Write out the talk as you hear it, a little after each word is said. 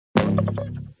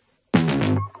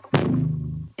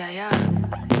Yeah, yeah.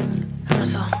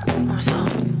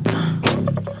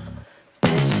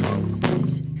 Bitch.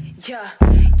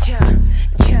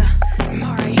 Yeah,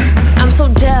 Amarie. I'm so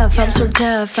deaf,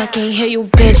 I can't hear you,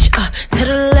 bitch. To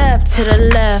the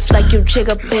left, like you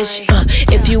jigga, bitch.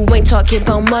 If you ain't talking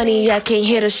about money, I can't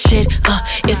hear the shit.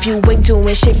 If you ain't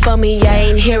doing shit for me, I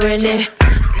ain't hearing it.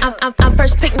 I'm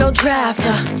first pick, no draft,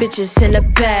 bitches in the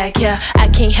back, yeah. I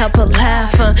can't help but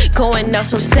laugh, going out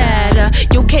so sad,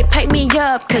 you can't pipe me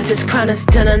up, cause this crown is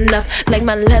done enough. Like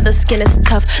my leather skin is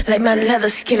tough, like my leather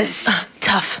skin is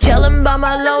tough. Yelling by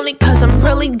my lonely, cause I'm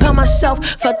really by myself.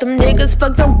 Fuck them niggas,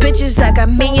 fuck them bitches, I got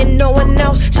me and no one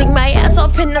else. Shake my ass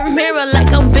off in the mirror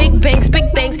like I'm big bangs.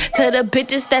 Big thanks to the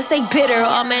bitches that stay bitter.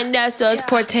 Oh man, that's us,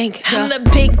 poor tank. I'm the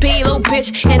big B little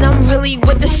bitch, and I'm really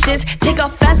with the shits. Take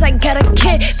off fast, I got a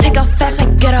kid. Take off fast, I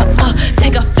get a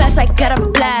take off fast, I got a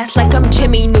blast. Like I'm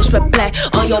Jimmy News but black.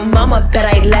 On your mama, bet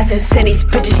I last and send these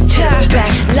bitches to the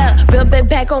back. Look, real bad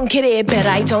back, gon' get it. Bet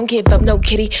I don't give up, no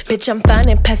kitty. Bitch, I'm fine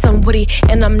and pass, I'm witty.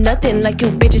 And I'm nothing like you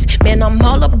bitches. Man, I'm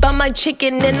all about my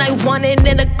chicken and I want it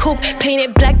in a coupe.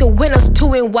 Painted black, the winners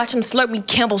too, and watch them slurp me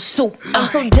Campbell soup. I'm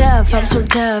so deaf,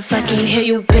 I can't hear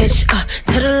you, bitch.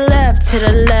 To the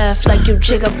left, like you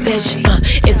jigga, bitch.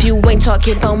 If you ain't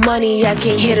talking about money, I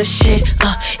can't hear the shit.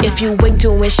 If you ain't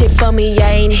doing shit for me,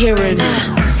 I ain't hearing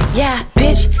it. Yeah,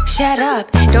 bitch, shut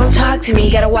up, don't talk to me.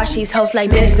 Gotta watch these hoes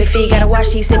like Miss McPhee. Gotta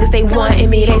watch these niggas, they wantin'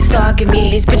 me, they stalking me.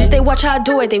 These bitches, they watch how I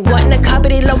do it. They wantin' the copy,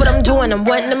 they love what I'm doing. I'm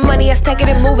wanting the money, I stack it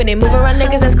and moving it. Move around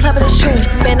niggas that's clapping and shooting.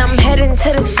 Man, I'm heading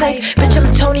to the safe. Bitch,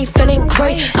 I'm Tony, feeling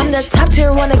great. I'm the top tier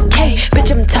on the K.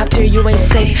 Bitch, I'm top tier, you ain't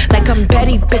safe. Like I'm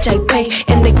Betty, bitch, I bake.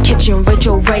 In the kitchen,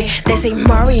 Rachel Ray. They say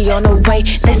Mari on the way.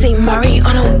 They say Mari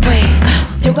on the way.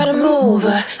 You gotta move,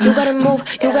 you gotta move,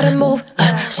 you gotta move.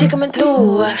 She coming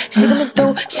through, she coming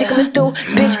through, she coming through.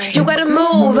 Bitch, you gotta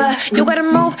move, you gotta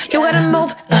move, you gotta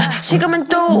move. She coming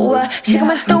through, she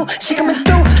coming through, she coming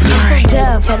through.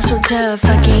 I'm so deaf,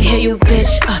 I can't hear you,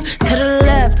 bitch. To the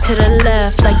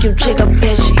left, like you jigga,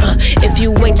 bitch. If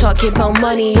you ain't talking about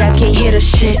money, I can't hear the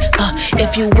shit.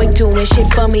 If you ain't doing shit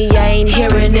for me, I ain't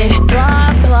hearing it.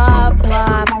 Blah, blah,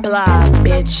 blah, blah,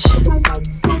 bitch.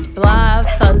 Blah,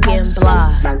 fucking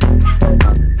blah.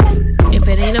 If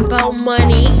it ain't about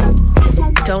money,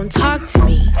 don't talk to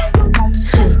me.